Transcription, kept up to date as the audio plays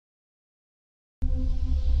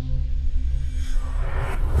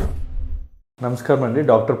నమస్కారం అండి.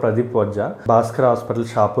 Doctor Pradeep Vajja, Bhaskar hospital,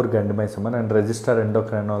 Shahpur, Gandimaisamma. నేను రిజిస్టర్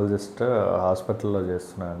ఎండోక్రైనాలజిస్ట్ హాస్పిటల్లో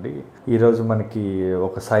చేస్తున్నాను అండి. ఈరోజు మనకి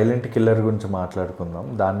ఒక సైలెంట్ కిల్లర్ గురించి మాట్లాడుకుందాం.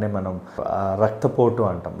 దాన్నే మనం రక్తపోటు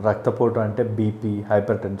అంటాం. రక్తపోటు అంటే బీపీ,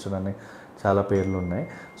 హైపర్ టెన్షన్ అని చాలా పేర్లు ఉన్నాయి.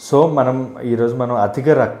 సో ఈరోజు మనం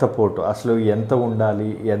అతిగా రక్తపోటు అసలు ఎంత ఉండాలి,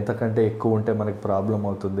 ఎంతకంటే ఎక్కువ ఉంటే మనకి ప్రాబ్లం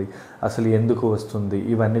అవుతుంది, అసలు ఎందుకు వస్తుంది,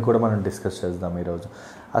 ఇవన్నీ కూడా మనం డిస్కస్ చేద్దాం ఈరోజు.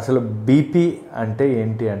 అసలు బీపీ అంటే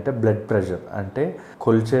ఏంటి అంటే బ్లడ్ ప్రెషర్, అంటే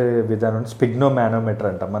కొలిచే విధానం స్పిగ్నోమానోమీటర్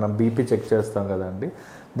అంటాం. మనం బీపీ చెక్ చేస్తాం కదండి,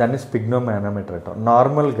 దాన్ని స్పిగ్నోమానోమీటర్ అంటాం.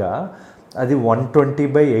 నార్మల్గా అది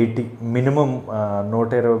 120/80, మినిమం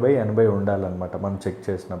 120/80 ఉండాలన్నమాట మనం చెక్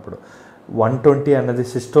చేసినప్పుడు. 120 అన్నది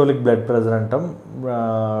సిస్టోలిక్ బ్లడ్ ప్రెషర్ అంటాం,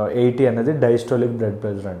 80 అనేది డైస్టోలిక్ బ్లడ్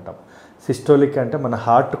ప్రెషర్ అంటాం. సిస్టోలిక్ అంటే మన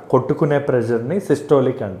హార్ట్ కొట్టుకునే ప్రెషర్ని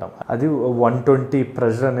సిస్టోలిక్ అంటాం. అది 120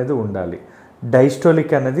 ప్రెషర్ అనేది ఉండాలి.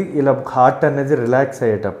 డైస్టోలిక్ అనేది ఇలా హార్ట్ అనేది రిలాక్స్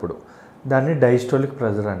అయ్యేటప్పుడు దాన్ని డైస్టోలిక్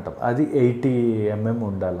ప్రెషర్ అంటాం. అది 80 mm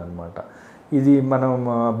ఉండాలన్నమాట. ఇది మనం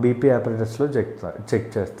బీపీ అపారటస్లో చెక్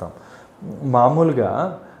చేస్తాం. మామూలుగా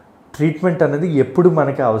ట్రీట్మెంట్ అనేది ఎప్పుడు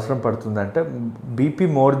మనకి అవసరం పడుతుందంటే బీపీ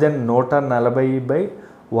మోర్ దెన్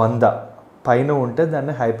 140/100 పైన ఉంటే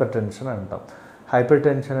దాన్ని హైపర్ టెన్షన్ అంటాం. హైపర్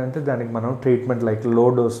టెన్షన్ అంటే దానికి మనం ట్రీట్మెంట్ లైక్ లో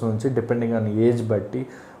డోస్ నుంచి డిపెండింగ్ ఆన్ ఏజ్ బట్టి,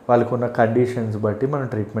 వాళ్ళకు ఉన్న కండిషన్స్ బట్టి మనం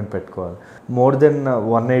ట్రీట్మెంట్ పెట్టుకోవాలి. మోర్ దెన్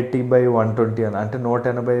 180/120 అంటే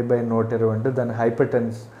 180/120 అంటే దాన్ని హైపర్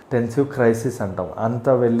టెన్సివ్ క్రైసిస్ అంటాం. అంత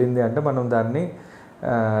వెళ్ళింది అంటే మనం దాన్ని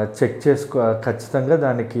చెక్ ఖచ్చితంగా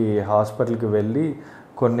దానికి హాస్పిటల్కి వెళ్ళి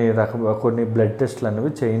కొన్ని బ్లడ్ టెస్ట్లు అనేవి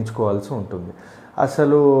చేయించుకోవాల్సి ఉంటుంది.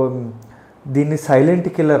 అసలు దీన్ని సైలెంట్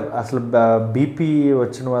కిల్లర్, అసలు బీపీ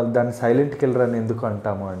వచ్చిన వాళ్ళు దాన్ని సైలెంట్ కిల్లర్ అని ఎందుకు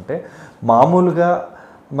అంటాము అంటే, మామూలుగా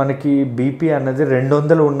మనకి బీపీ అన్నది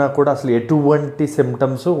 200 ఉన్నా కూడా అసలు ఎటువంటి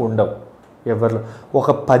సిమ్టమ్స్ ఉండవు ఎవరిలో. ఒక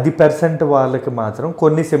 10% వాళ్ళకి మాత్రం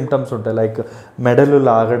కొన్ని సిమ్టమ్స్ ఉంటాయి. లైక్ మెడలు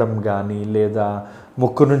లాగడం కానీ, లేదా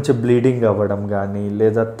ముక్కు నుంచి బ్లీడింగ్ అవ్వడం కానీ,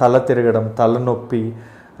 లేదా తల తిరగడం, తలనొప్పి,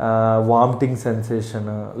 వామిటింగ్ సెన్సేషన్,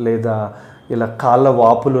 లేదా ఇలా కాళ్ళ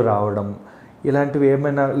వాపులు రావడం, ఇలాంటివి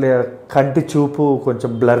ఏమైనా, కంటి చూపు కొంచెం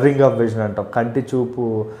బ్లర్రింగ్ ఆఫ్ విజన్ అంటాం, కంటి చూపు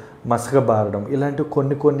మసకబారడం, ఇలాంటివి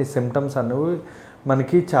కొన్ని సిమ్టమ్స్ అనేవి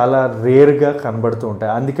మనకి చాలా రేర్గా కనబడుతూ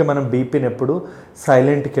ఉంటాయి. అందుకే మనం బీపీని ఎప్పుడు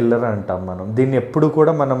సైలెంట్ కిల్లర్ అంటాం. దీన్ని ఎప్పుడు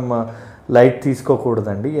కూడా మనం లైట్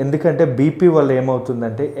తీసుకోకూడదండి. ఎందుకంటే బీపీ వల్ల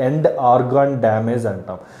ఏమవుతుందంటే ఎండ్ ఆర్గాన్ డ్యామేజ్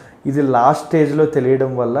అంటాం. ఇది లాస్ట్ స్టేజ్లో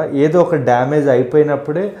తెలియడం వల్ల ఏదో ఒక డ్యామేజ్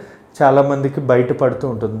అయిపోయినప్పుడే చాలామందికి బయటపడుతూ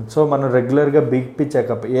ఉంటుంది. సో మనం రెగ్యులర్గా బీపీ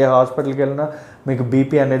చెకప్, ఏ హాస్పిటల్కి వెళ్ళినా మీకు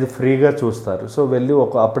బీపీ అనేది ఫ్రీగా చూస్తారు. సో వెళ్ళి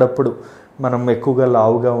అప్పుడప్పుడు మనం ఎక్కువగా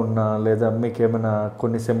లావుగా ఉన్నా, లేదా మీకు ఏమైనా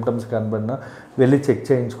కొన్ని సిమ్టమ్స్ కనబడినా వెళ్ళి చెక్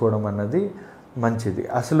చేయించుకోవడం అన్నది మంచిది.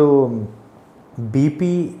 అసలు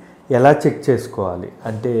బీపీ ఎలా చెక్ చేసుకోవాలి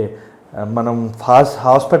అంటే, మనం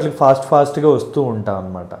హాస్పిటల్కి ఫాస్ట్గా వస్తూ ఉంటాం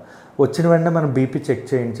అన్నమాట. వచ్చిన వెంటనే మనం బీపీ చెక్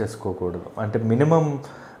చేయించేసుకోకూడదు. అంటే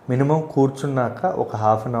మినిమం కూర్చున్నాక ఒక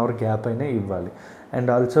 ½ అన్ అవర్ గ్యాప్ అయినా ఇవ్వాలి. అండ్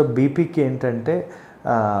ఆల్సో బీపీకి ఏంటంటే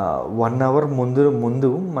 1 అవర్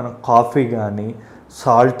ముందు మనం కాఫీ కానీ,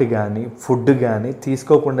 సాల్ట్ కానీ, ఫుడ్ కానీ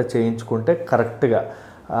తీసుకోకుండా చేయించుకుంటే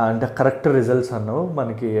కరెక్ట్ రిజల్ట్స్ అన్నవి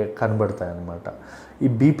మనకి కనబడతాయి అన్నమాట. ఈ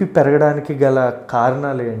బీపీ పెరగడానికి గల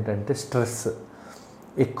కారణాలు ఏంటంటే స్ట్రెస్,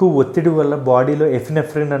 ఎక్కువ ఒత్తిడి వల్ల బాడీలో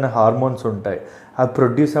ఎఫినెఫ్రిన్ అనే హార్మోన్స్ ఉంటాయి. అవి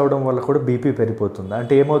ప్రొడ్యూస్ అవ్వడం వల్ల కూడా బీపీ పెరిగిపోతుంది.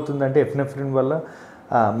 అంటే ఏమవుతుందంటే ఎఫినెఫ్రిన్ వల్ల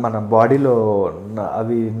మన బాడీలో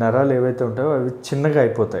అవి నరాలు ఏవైతే ఉంటాయో అవి చిన్నగా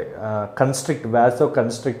అయిపోతాయి. వాసో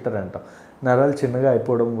కన్స్ట్రిక్టర్ అంటాం. నరాలు చిన్నగా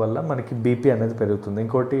అయిపోవడం వల్ల మనకి బీపీ అనేది పెరుగుతుంది.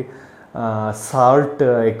 ఇంకోటి సాల్ట్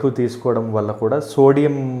ఎక్కువ తీసుకోవడం వల్ల కూడా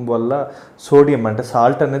సోడియం అంటే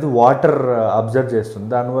సాల్ట్ అనేది వాటర్ అబ్జర్వ్ చేస్తుంది.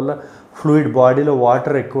 దానివల్ల బాడీలో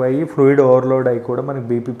వాటర్ ఎక్కువ అయ్యి ఫ్లూయిడ్ ఓవర్లోడ్ అయ్యి కూడా మనకి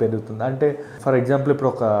బీపీ పెరుగుతుంది. అంటే ఫర్ ఎగ్జాంపుల్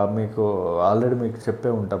ఇప్పుడు ఆల్రెడీ మీకు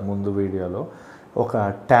చెప్పే ఉంటాం ముందు వీడియోలో, ఒక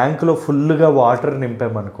ట్యాంక్లో ఫుల్గా వాటర్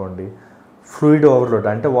నింపామనుకోండి, ఫ్లూయిడ్ ఓవర్లోడ్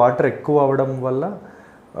అంటే వాటర్ ఎక్కువ అవ్వడం వల్ల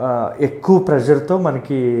ఎక్కువ ప్రెషర్తో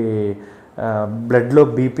మనకి బ్లడ్లో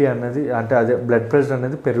బీపీ అన్నది బ్లడ్ ప్రెషర్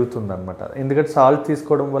అనేది పెరుగుతుంది అనమాట. ఎందుకంటే సాల్ట్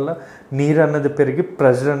తీసుకోవడం వల్ల నీరు అన్నది పెరిగి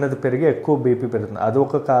ప్రెషర్ అన్నది పెరిగి ఎక్కువ బీపీ పెరుగుతుంది. అది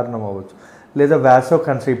ఒక కారణం అవ్వచ్చు. లేదా వాసో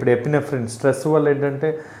కన్స్ట్రిక్షన్, ఇప్పుడు ఎపినెఫ్రిన్ స్ట్రెస్ వల్ల ఏంటంటే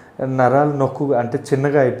నరాలు అంటే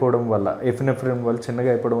చిన్నగా అయిపోవడం వల్ల, ఎపినెఫ్రిన్ వల్ల చిన్నగా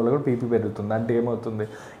అయిపోవడం వల్ల కూడా బీపీ పెరుగుతుంది. అంటే ఏమవుతుంది,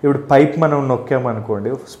 ఇప్పుడు పైప్ మనం నొక్కామనుకోండి,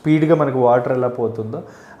 స్పీడ్గా మనకు వాటర్ ఎలా పోతుందో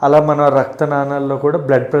అలా మన రక్తనాళాల్లో కూడా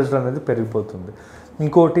బ్లడ్ ప్రెషర్ అనేది పెరిగిపోతుంది.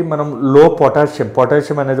 ఇంకోటి మనం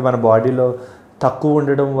పొటాషియం అనేది మన బాడీలో తక్కువ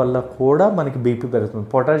ఉండడం వల్ల కూడా మనకి బీపీ పెరుగుతుంది.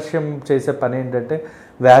 పొటాషియం చేసే పని ఏంటంటే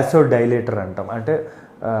వాసో డైలేటర్ అంటాం. అంటే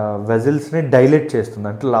వెజిల్స్ని డైలేట్ చేస్తుంది,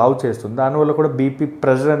 అంటే లావ్ చేస్తుంది. దానివల్ల కూడా బీపీ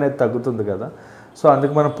ప్రెషర్ అనేది తగ్గుతుంది కదా. సో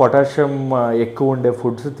అందుకు మనం పొటాషియం ఎక్కువ ఉండే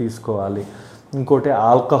ఫుడ్స్ తీసుకోవాలి. ఇంకోటి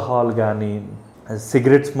ఆల్కహాల్ కానీ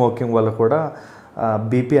సిగరెట్ స్మోకింగ్ వల్ల కూడా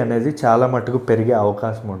బీపీ అనేది చాలా మటుకు పెరిగే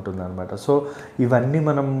అవకాశం ఉంటుంది అనమాట. సో ఇవన్నీ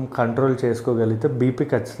మనం కంట్రోల్ చేసుకోగలిగితే బీపీ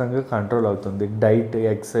ఖచ్చితంగా కంట్రోల్ అవుతుంది. డైట్,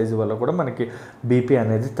 ఎక్సర్సైజ్ వల్ల కూడా మనకి బీపీ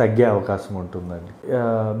అనేది తగ్గే అవకాశం ఉంటుందండి.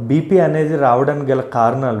 బీపీ అనేది రావడానికి గల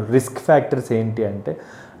కారణాలు, రిస్క్ ఫ్యాక్టర్స్ ఏంటి అంటే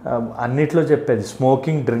అన్నిట్లో చెప్పేది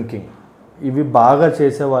స్మోకింగ్, డ్రింకింగ్. ఇవి బాగా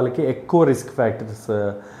చేసే వాళ్ళకి ఎక్కువ రిస్క్ ఫ్యాక్టర్స్,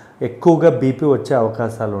 ఎక్కువగా బీపీ వచ్చే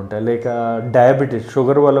అవకాశాలు ఉంటాయి. లేక డయాబెటీస్,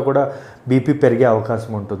 షుగర్ వల్ల కూడా బీపీ పెరిగే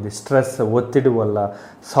అవకాశం ఉంటుంది. స్ట్రెస్, ఒత్తిడి వల్ల,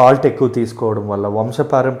 సాల్ట్ ఎక్కువ తీసుకోవడం వల్ల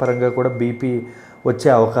వంశపారంపరంగా కూడా బీపీ వచ్చే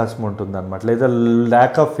అవకాశం ఉంటుంది అనమాట. లేదా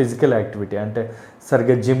ల్యాక్ ఆఫ్ ఫిజికల్ యాక్టివిటీ, అంటే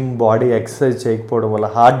సరిగ్గా జిమ్, బాడీ ఎక్సర్సైజ్ చేయకపోవడం వల్ల,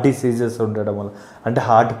 హార్ట్ డిసీజెస్ ఉండడం వల్ల, అంటే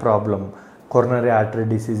heart problem, coronary artery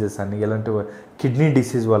diseases అని, ఇలాంటివి, కిడ్నీ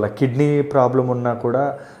డిసీజ్ వల్ల, కిడ్నీ ప్రాబ్లం ఉన్నా కూడా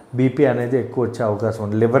బీపీ అనేది ఎక్కువ వచ్చే అవకాశం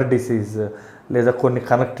ఉంది. లివర్ డిసీజ్ లేదా కొన్ని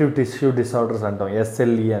కనెక్టివ్ టిష్యూ డిసార్డర్స్ అంటాం,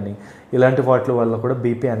 ఎస్ఎల్ఈ అని, ఇలాంటి వాటి వల్ల కూడా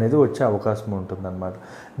బీపీ అనేది వచ్చే అవకాశం ఉంటుందన్నమాట.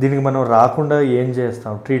 దీనికి మనం రాకుండా ఏం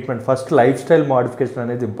చేస్తాం? Treatment. First lifestyle modification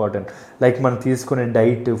అనేది ఇంపార్టెంట్. లైక్ మనం తీసుకునే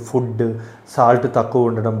డైట్, ఫుడ్, సాల్ట్ తక్కువ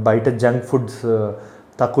ఉండడం, బయట జంక్ ఫుడ్స్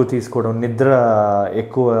తక్కువ తీసుకోవడం, నిద్ర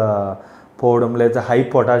ఎక్కువ పోవడం, లేదా హై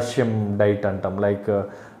పొటాషియం డైట్ అంటాం, లైక్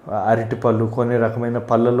అరటిపళ్ళు, కొన్ని రకమైన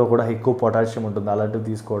పళ్ళల్లో కూడా ఎక్కువ పొటాషియం ఉంటుంది, అలాంటివి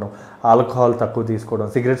తీసుకోవడం, ఆల్కహాల్ తక్కువ తీసుకోవడం,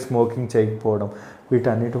 సిగరెట్ స్మోకింగ్ చేయకపోవడం,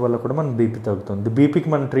 వీటన్నిటి వల్ల కూడా మన బీపీ తగ్గుతుంది. బీపీకి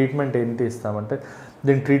మనం ట్రీట్మెంట్ ఏంటి ఇస్తామంటే,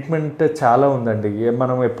 దీని ట్రీట్మెంట్ చాలా ఉందండి.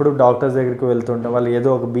 మనం ఎప్పుడు డాక్టర్స్ దగ్గరికి వెళ్తుంటాం, వాళ్ళు ఏదో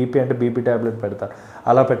ఒక బీపీ అంటే బీపీ ట్యాబ్లెట్ పెడతారు,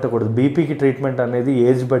 అలా పెట్టకూడదు. బీపీకి ట్రీట్మెంట్ అనేది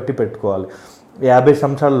ఏజ్ బట్టి పెట్టుకోవాలి. 50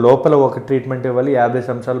 సంవత్సరాల లోపల ఒక ట్రీట్మెంట్ ఇవ్వాలి, 50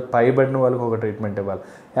 సంవత్సరాలు పైబడిన వాళ్ళకి ఒక ట్రీట్మెంట్ ఇవ్వాలి.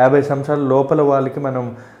 50 సంవత్సరాల లోపల వాళ్ళకి మనం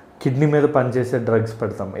కిడ్నీ మీద పనిచేసే డ్రగ్స్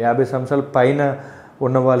పెడతాం. 50 సంవత్సరాల పైన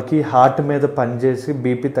ఉన్న వాళ్ళకి హార్ట్ మీద పనిచేసి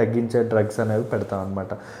బీపీ తగ్గించే డ్రగ్స్ అనేవి పెడతాం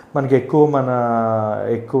అనమాట. మనకి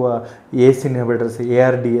ఎక్కువ ACE inhibitors,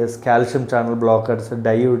 ARDs, calcium channel blockers,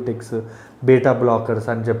 diuretics, beta blockers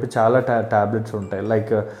అని చెప్పి చాలా ట్యాబ్లెట్స్ ఉంటాయి.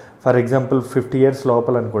 లైక్ ఫర్ ఎగ్జాంపుల్ 50 years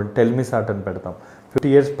లోపల అనుకోండి టెల్మిసాట్ అని పెడతాం.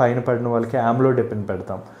 50 years పైన పడిన వాళ్ళకి ఆమ్లోడెపిన్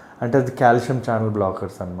పెడతాం, అంటే అది కాల్షియం ఛానల్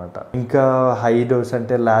బ్లాకర్స్ అనమాట. ఇంకా హై డోస్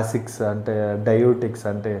అంటే లాసిక్స్, అంటే డయూటిక్స్,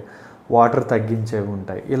 అంటే వాటర్ తగ్గించేవి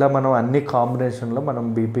ఉంటాయి. ఇలా మనం అన్ని కాంబినేషన్లో మనం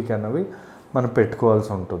బీపీకి అనేవి మనం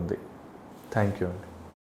పెట్టుకోవాల్సి ఉంటుంది. థ్యాంక్ యూ అండి.